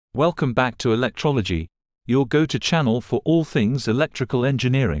Welcome back to Electrology, your go-to channel for all things electrical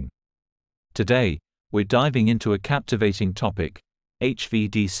engineering. Today, we're diving into a captivating topic,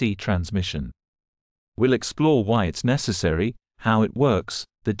 HVDC transmission. We'll explore why it's necessary, how it works,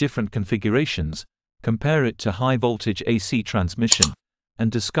 the different configurations, compare it to high-voltage AC transmission,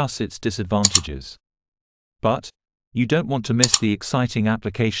 and discuss its disadvantages. But, you don't want to miss the exciting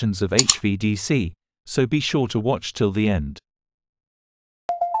applications of HVDC, so be sure to watch till the end.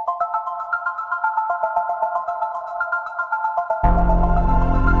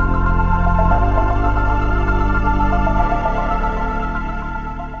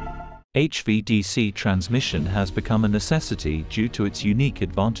 HVDC transmission has become a necessity due to its unique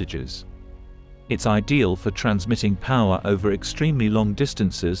advantages. It's ideal for transmitting power over extremely long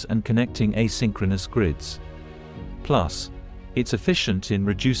distances and connecting asynchronous grids. Plus, it's efficient in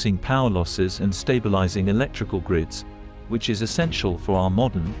reducing power losses and stabilizing electrical grids, which is essential for our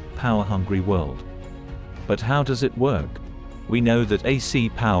modern, power-hungry world. But how does it work? We know that AC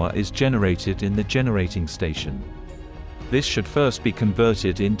power is generated in the generating station. This should first be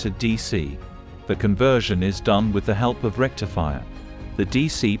converted into DC. The conversion is done with the help of rectifier. The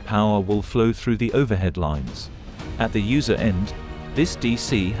DC power will flow through the overhead lines. At the user end, this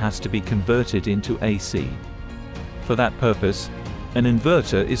DC has to be converted into AC. For that purpose, an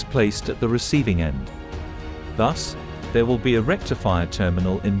inverter is placed at the receiving end. Thus, there will be a rectifier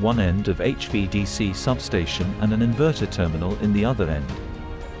terminal in one end of HVDC substation and an inverter terminal in the other end.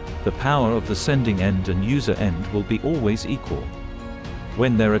 The power of the sending end and user end will be always equal.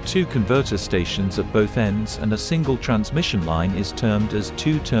 When there are two converter stations at both ends and a single transmission line is termed as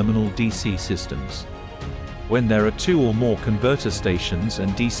two-terminal DC systems. When there are two or more converter stations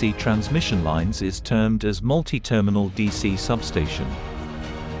and DC transmission lines is termed as multi-terminal DC substation.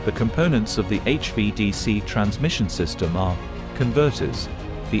 The components of the HVDC transmission system are converters.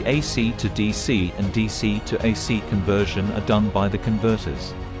 The AC to DC and DC to AC conversion are done by the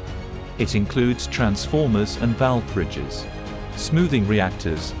converters. It includes transformers and valve bridges. Smoothing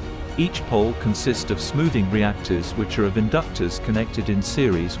reactors. Each pole consists of smoothing reactors which are of inductors connected in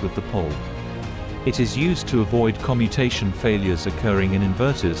series with the pole. It is used to avoid commutation failures occurring in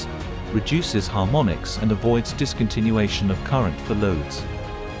inverters, reduces harmonics and avoids discontinuation of current for loads.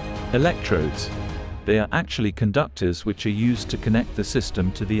 Electrodes. They are actually conductors which are used to connect the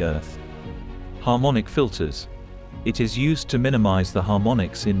system to the earth. Harmonic filters. It is used to minimize the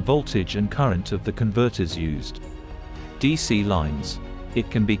harmonics in voltage and current of the converters used. DC lines. It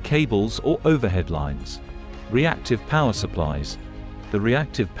can be cables or overhead lines. Reactive power supplies. The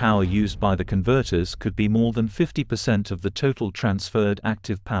reactive power used by the converters could be more than 50% of the total transferred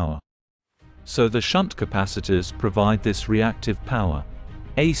active power. So the shunt capacitors provide this reactive power.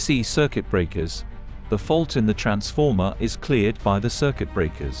 AC circuit breakers. The fault in the transformer is cleared by the circuit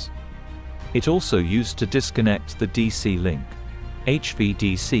breakers. It also used to disconnect the DC link.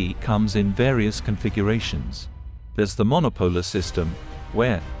 HVDC comes in various configurations. There's the monopolar system,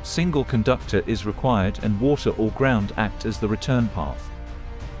 where single conductor is required and water or ground act as the return path.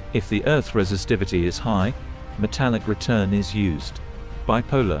 If the earth resistivity is high, metallic return is used.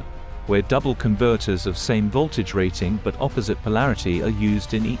 Bipolar, where double converters of same voltage rating but opposite polarity are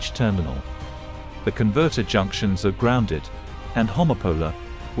used in each terminal. The converter junctions are grounded. And homopolar,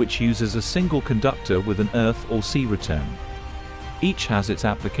 which uses a single conductor with an earth or sea return. Each has its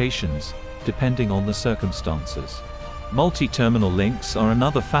applications, depending on the circumstances. Multi-terminal links are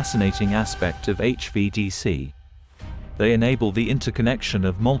another fascinating aspect of HVDC. They enable the interconnection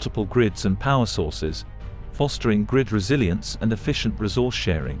of multiple grids and power sources, fostering grid resilience and efficient resource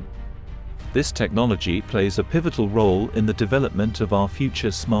sharing. This technology plays a pivotal role in the development of our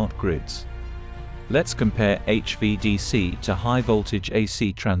future smart grids. Let's compare HVDC to high-voltage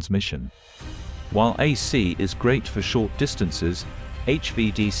AC transmission. While AC is great for short distances,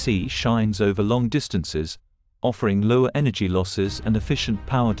 HVDC shines over long distances, offering lower energy losses and efficient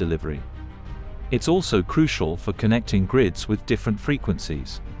power delivery. It's also crucial for connecting grids with different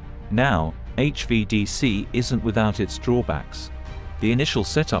frequencies. Now, HVDC isn't without its drawbacks. The initial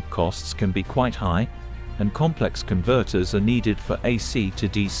setup costs can be quite high, and complex converters are needed for AC to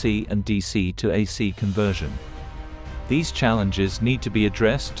DC and DC to AC conversion. These challenges need to be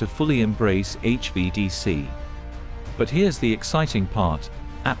addressed to fully embrace HVDC. But here's the exciting part: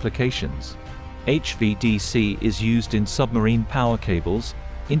 applications. HVDC is used in submarine power cables,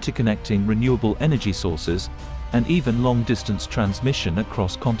 interconnecting renewable energy sources, and even long-distance transmission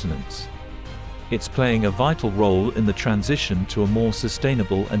across continents. It's playing a vital role in the transition to a more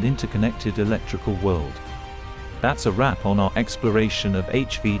sustainable and interconnected electrical world. That's a wrap on our exploration of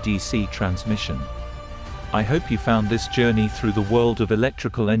HVDC transmission. I hope you found this journey through the world of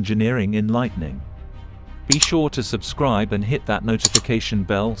electrical engineering enlightening. Be sure to subscribe and hit that notification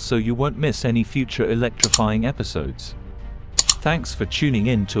bell so you won't miss any future electrifying episodes. Thanks for tuning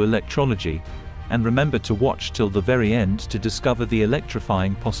in to Electrology, and remember to watch till the very end to discover the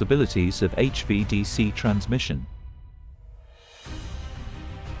electrifying possibilities of HVDC transmission.